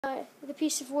The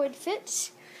piece of wood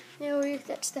fits. Now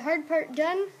that's the hard part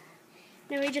done.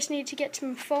 Now we just need to get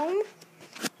some foam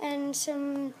and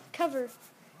some cover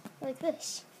like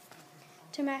this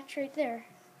to match right there.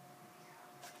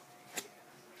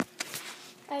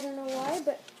 I don't know why,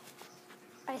 but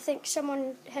I think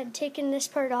someone had taken this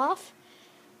part off.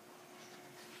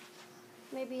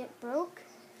 Maybe it broke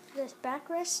this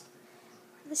backrest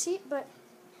of the seat, but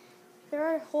there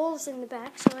are holes in the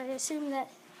back, so I assume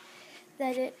that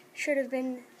it should have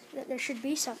been, that there should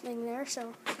be something there,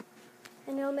 so,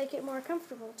 and it'll make it more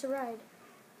comfortable to ride.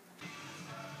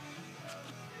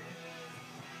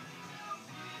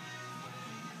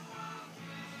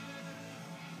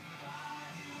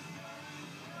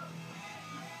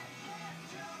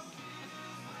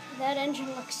 That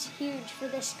engine looks huge for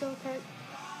this Go Kart.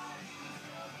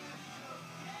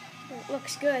 It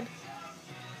looks good.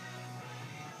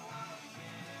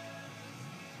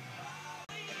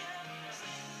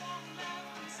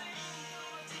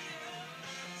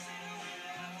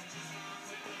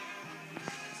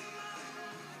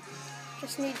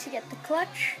 Just need to get the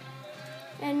clutch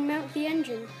and mount the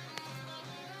engine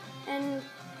and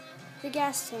the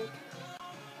gas tank.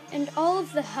 And all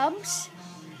of the hubs,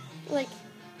 like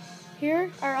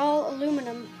here, are all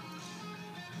aluminum.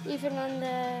 Even on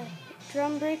the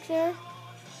drum brake there,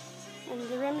 and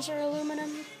the rims are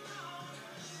aluminum.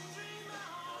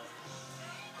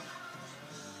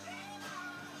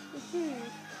 It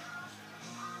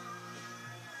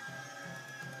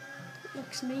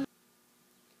looks neat.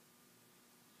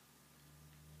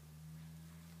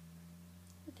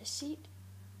 The seat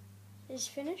is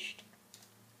finished,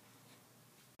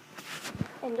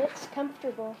 and it's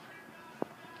comfortable.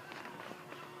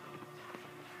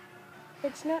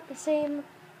 It's not the same,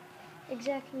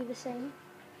 exactly the same,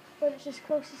 but it's as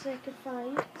close as I could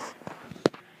find. But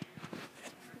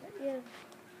yeah,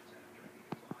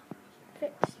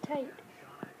 fits tight.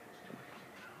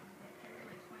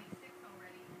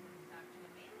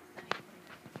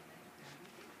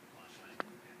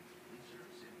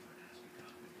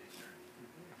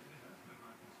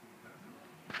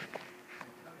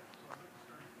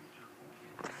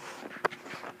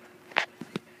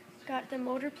 Got the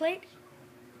motor plate.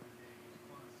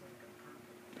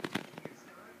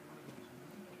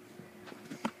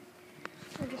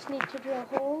 I just need to drill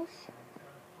holes.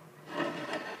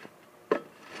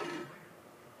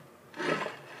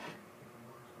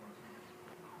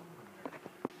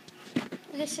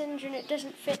 This engine, it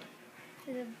doesn't fit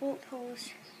the bolt holes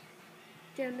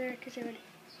down there because it would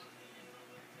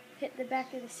hit the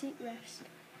back of the seat rest.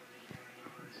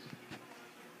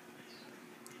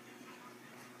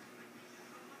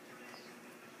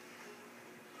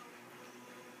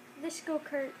 This Go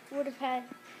Kart would have had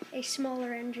a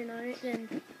smaller engine on it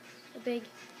than a big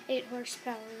 8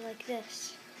 horsepower like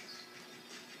this.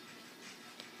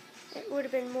 It would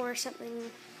have been more something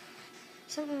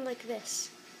like this.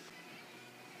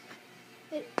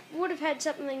 It would have had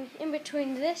something in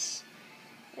between this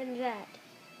and that.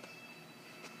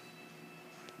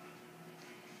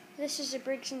 This is a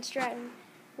Briggs & Stratton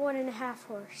 1.5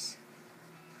 horse.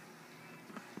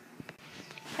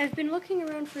 I've been looking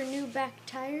around for new back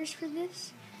tires for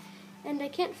this, and I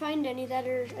can't find any that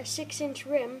are a 6-inch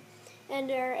rim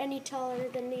and are any taller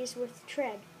than these with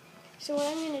tread. So what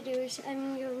I'm going to do is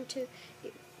I'm going to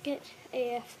get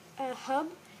a hub,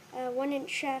 a 1-inch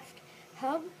shaft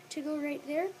hub to go right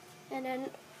there, and then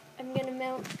I'm going to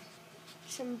mount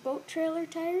some boat trailer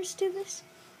tires to this,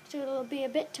 so it'll be a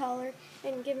bit taller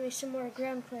and give me some more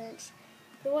ground clearance.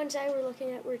 The ones I were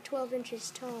looking at were 12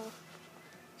 inches tall.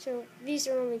 So these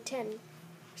are only 10,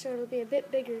 so it'll be a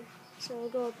bit bigger, so it'll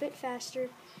go a bit faster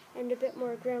and a bit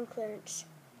more ground clearance.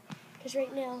 Because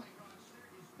right now,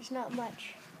 there's not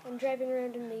much. I'm driving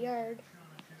around in the yard,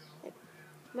 it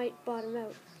might bottom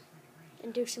out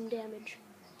and do some damage,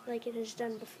 like it has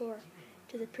done before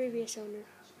to the previous owner,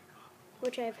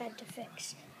 which I've had to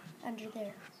fix under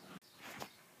there.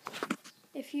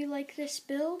 If you like this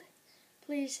build,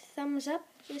 please thumbs up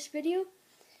this video.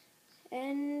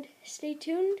 And stay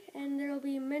tuned, and there will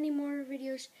be many more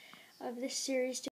videos of this series to